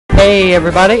Hey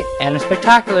everybody, Anna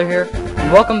Spectacular here,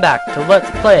 and welcome back to Let's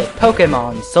Play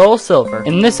Pokemon Soul Silver.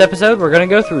 In this episode, we're gonna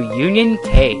go through Union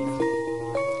Cave.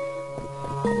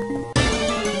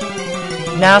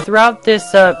 Now, throughout this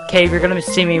cave, you're gonna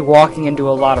see me walking into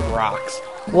a lot of rocks.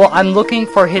 Well, I'm looking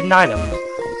for hidden items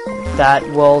that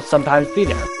will sometimes be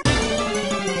there.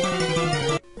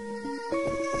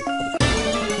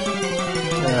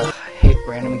 Ugh, I hate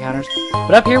random encounters.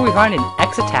 But up here we find an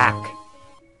X-Attack.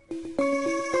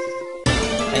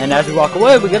 And as we walk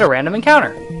away, we get a random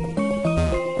encounter.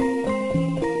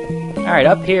 Alright,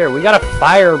 up here, we got a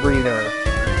fire breather.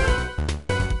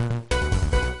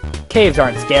 Caves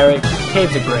aren't scary.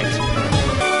 Caves are great.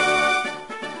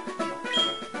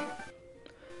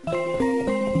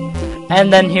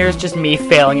 And then here's just me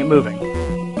failing at moving.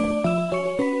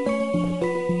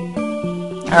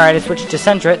 Alright, I switched to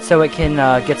Sentret so it can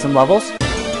get some levels.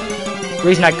 The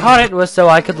reason I caught it was so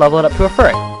I could level it up to a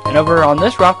Furret. And over on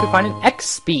this rock we find an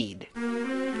X-Speed.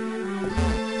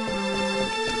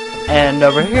 And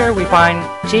over here we find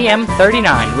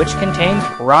TM39, which contains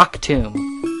Rock Tomb.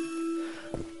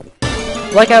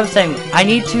 Like I was saying, I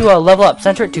need to level up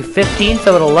Sentret to 15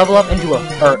 so it'll level up into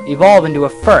evolve into a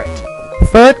Furret.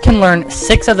 Furret can learn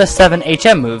 6 of the 7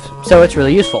 HM moves, so it's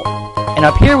really useful. And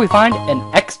up here we find an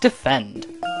X-Defend.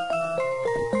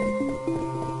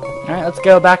 Alright, let's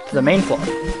go back to the main floor.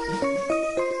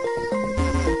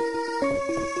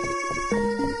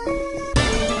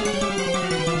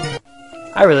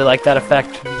 I really like that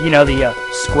effect. You know, the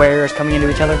squares coming into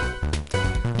each other.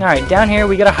 Alright, down here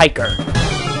we get a Hiker,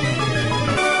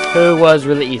 who was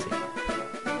really easy.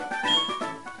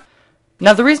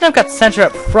 Now, the reason I've got Sentret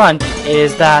up front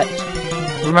is that,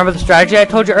 remember the strategy I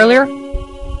told you earlier?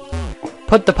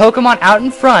 Put the Pokemon out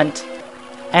in front,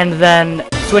 and then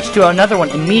switch to another one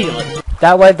immediately.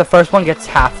 That way the first one gets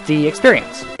half the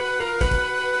experience.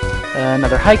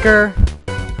 Another Hiker.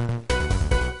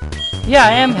 Yeah,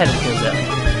 I am headed to Azalea.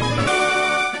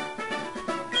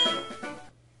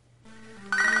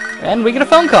 And we get a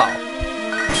phone call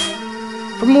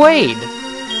from Wade.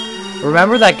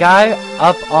 Remember that guy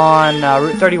up on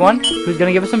Route 31 who's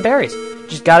gonna give us some berries?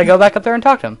 Just gotta go back up there and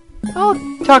talk to him. I'll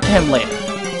talk to him later.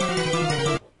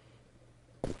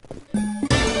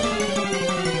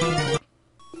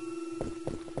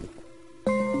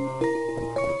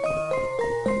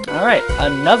 Alright,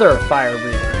 another fire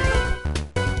breather.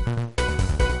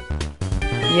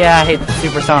 Yeah, I hate the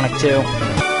Supersonic too.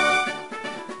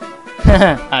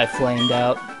 I flamed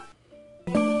out.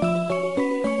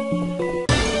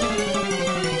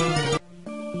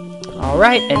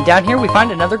 Alright, and down here we find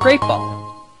another Great Ball.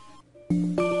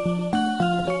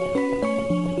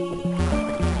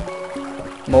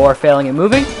 More failing and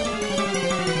moving.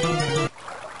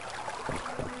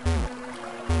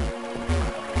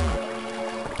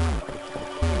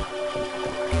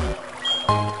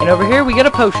 And over here we get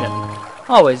a potion.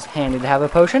 Always handy to have a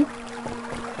potion.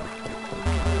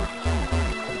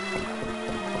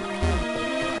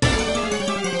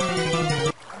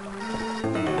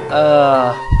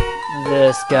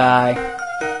 This guy.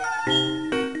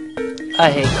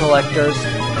 I hate collectors.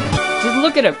 Just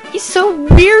look at him. He's so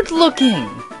weird looking.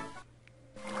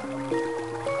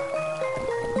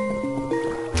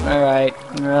 Alright,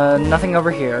 nothing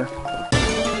over here.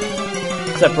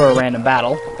 Except for a random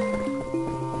battle.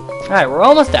 Alright, we're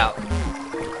almost out.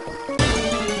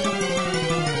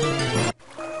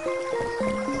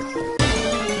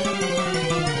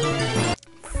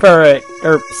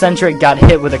 Sentret got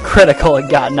hit with a critical and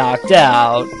got knocked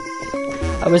out.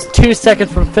 I was 2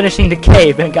 seconds from finishing the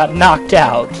cave and got knocked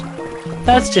out.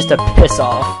 That's just a piss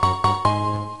off.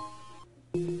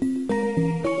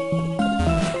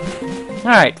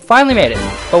 Alright, finally made it.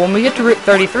 But when we get to Route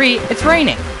 33, it's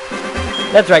raining.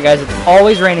 That's right guys, it's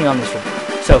always raining on this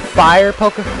route. So fire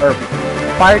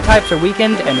types are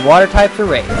weakened and water types are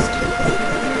raised.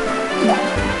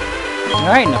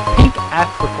 Alright, and a pink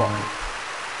apricorn.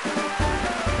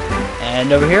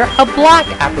 And over here, a black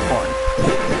apricorn.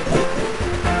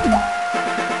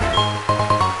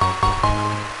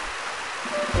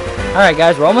 Alright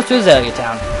guys, we're almost to Azalea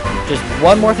Town. Just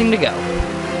one more thing to go.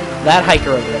 That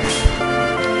Hiker over there.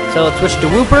 So let's switch to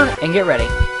Wooper and get ready.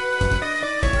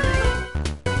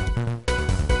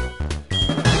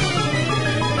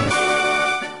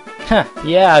 Huh,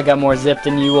 yeah, I got more zip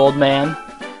than you, old man.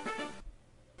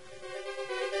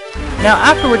 Now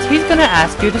afterwards, he's gonna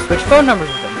ask you to switch phone numbers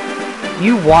with him.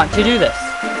 You want to do this,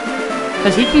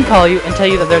 because he can call you and tell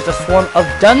you that there's a swarm of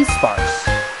Dunsparce.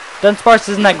 Dunsparce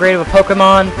isn't that great of a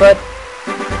Pokemon, but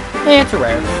it's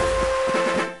rare.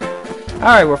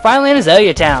 Alright, we're finally in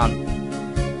Azalea Town.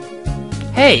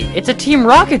 Hey, it's a Team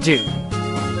Rocket dude.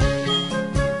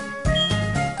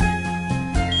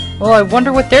 Well, I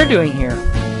wonder what they're doing here.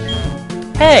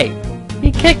 Hey,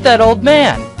 he kicked that old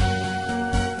man.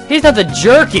 He's not the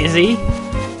jerk, is he?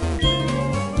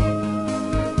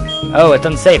 Oh, it's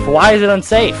unsafe. Why is it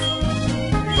unsafe?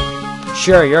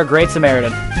 Sure, you're a great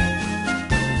Samaritan.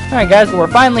 Alright guys, well, we're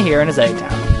finally here in Azeg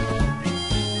Town.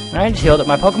 Alright, just healed up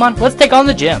my Pokemon. Let's take on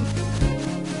the gym.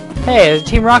 Hey, there's a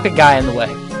Team Rocket guy in the way.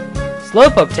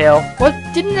 Slowpoke Tail? What?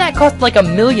 Didn't that cost like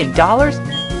 $1 million?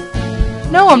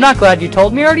 No, I'm not glad you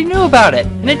told me. I already knew about it.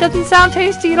 And it doesn't sound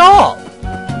tasty at all.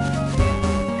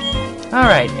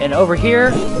 Alright, and over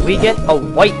here, we get a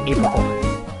white Apricorn.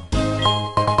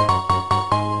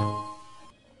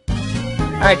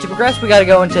 Alright, to progress, we gotta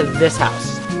go into this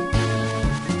house.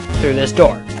 Through this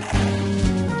door.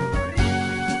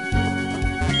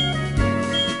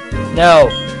 No,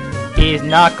 he's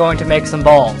not going to make some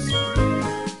balls.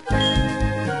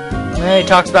 And then he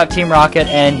talks about Team Rocket,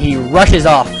 and he rushes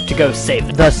off to go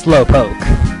save the Slowpoke.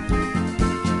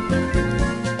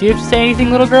 Do you have to say anything,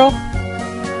 little girl?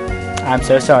 I'm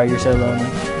so sorry you're so lonely.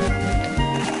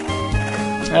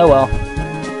 Oh well.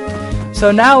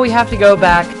 So now we have to go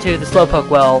back to the Slowpoke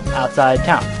well outside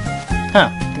town. Huh,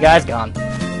 the guy's gone.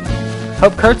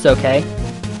 Hope Kurt's okay.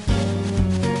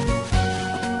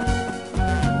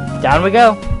 Down we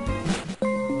go.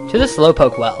 To the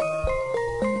Slowpoke well.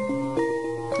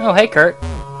 Oh, hey Kurt.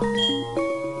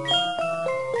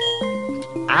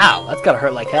 Ow, that's gotta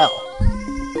hurt like hell.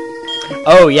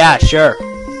 Oh yeah, sure.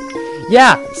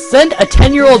 Yeah, send a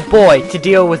 10-year-old boy to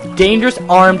deal with dangerous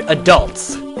armed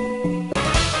adults.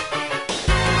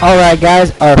 Alright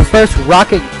guys, our first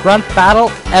Rocket Grunt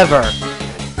battle ever.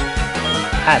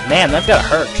 God, man, that's gotta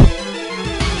hurt.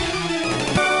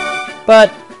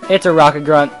 But, it's a Rocket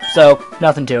Grunt, so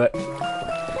nothing to it.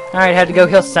 Alright, had to go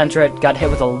heal Sentret, got hit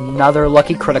with another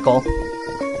lucky critical.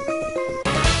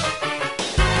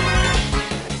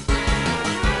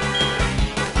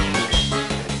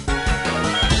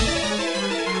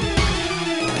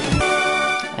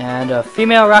 And a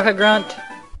female Rocket Grunt.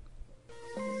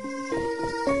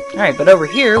 Alright, but over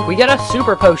here, we get a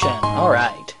Super Potion.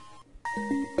 Alright.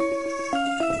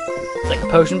 It's like a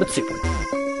potion, but super.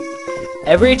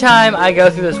 Every time I go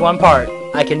through this one part,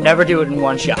 I can never do it in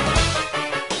one shot.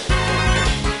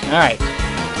 Alright.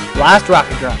 Last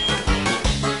Rocket Grunt.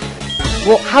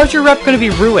 Well, how's your rep going to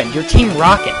be ruined? You're Team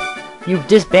Rocket. You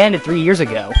disbanded 3 years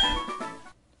ago.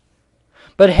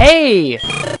 But hey!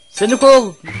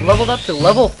 Cyndaquil leveled up to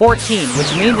level 14,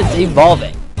 which means it's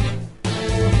evolving.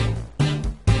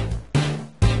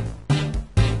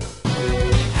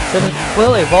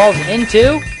 Cyndaquil evolves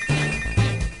into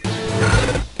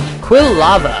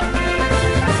Quilava.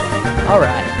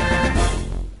 Alright.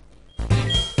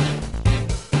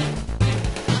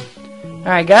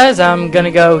 Alright guys, I'm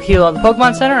gonna go heal at the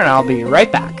Pokemon Center and I'll be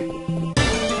right back.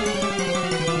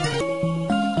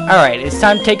 Alright, it's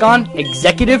time to take on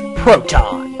Executive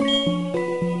Proton.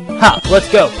 Ha, let's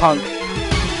go, punk.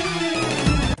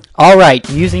 Alright,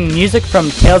 using music from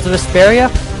Tales of Vesperia,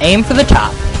 aim for the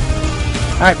top.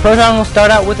 Alright, Proton will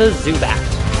start out with a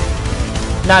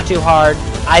Zubat. Not too hard.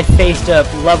 I faced a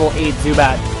level 8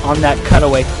 Zubat on that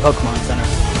cutaway Pokemon Center.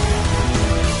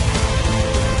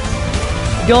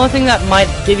 The only thing that might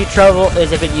give you trouble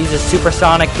is if it uses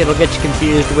Supersonic, it'll get you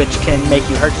confused, which can make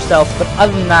you hurt yourself, but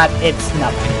other than that, it's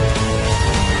nothing.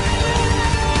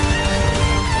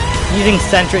 Using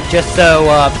Sentret just so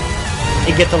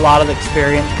it gets a lot of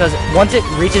experience, because once it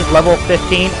reaches level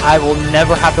 15, I will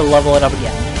never have to level it up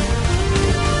again.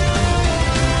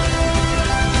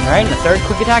 Alright, and the third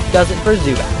quick attack does it for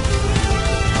Zubat.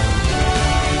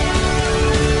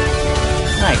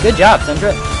 Alright, good job,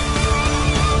 Sentret.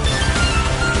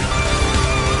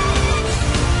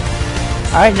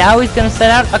 Alright, now he's gonna send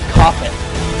out a Coffin.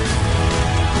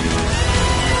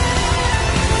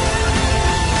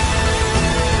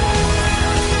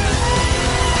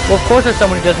 Well, of course there's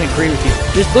someone who doesn't agree with you.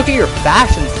 Just look at your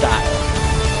fashion style.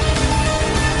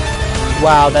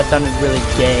 Wow, that sounded really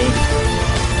gay.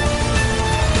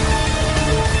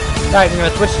 Alright, I'm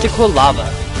gonna switch to Quilava.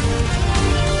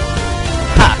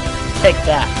 Ha! Take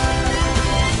that.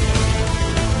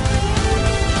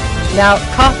 Now,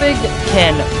 Koffig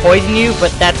can poison you,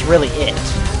 but that's really it.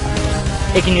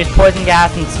 It can use poison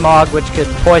gas and smog, which could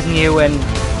poison you, and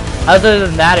other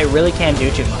than that, it really can't do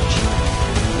too much.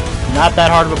 Not that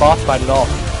hard of a boss fight at all.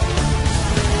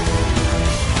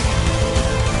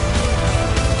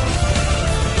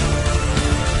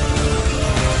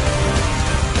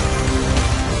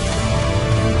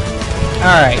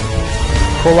 Alright.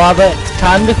 Quilava, it's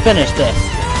time to finish this.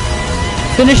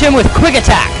 Finish him with Quick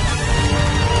Attack!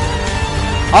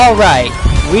 Alright,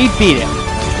 we beat him.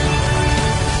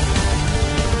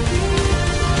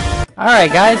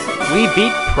 Alright guys, we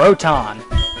beat Proton.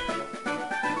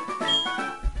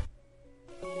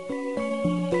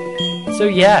 So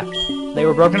yeah, they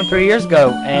were broken up 3 years ago,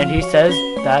 and he says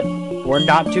that we're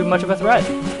not too much of a threat.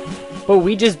 But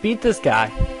we just beat this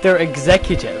guy, their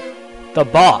executive, the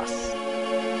boss.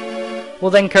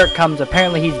 Well then Kurt comes,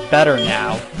 apparently he's better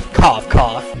now. Cough,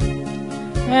 cough.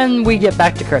 And we get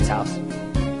back to Kurt's house.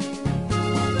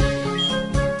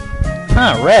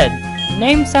 Huh, Red.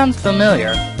 Name sounds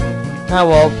familiar. Oh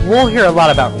well, we'll hear a lot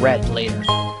about Red later.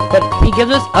 But he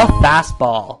gives us a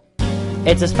fastball.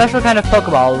 It's a special kind of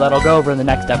Pokeball that'll go over in the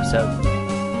next episode.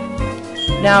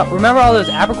 Now, remember all those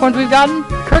apricorns we've gotten?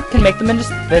 Kurt can make them into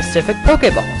specific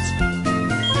Pokeballs.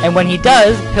 And when he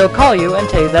does, he'll call you and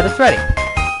tell you that it's ready.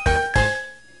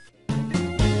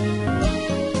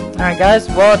 Alright guys,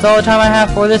 well that's all the time I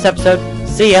have for this episode.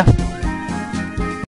 See ya!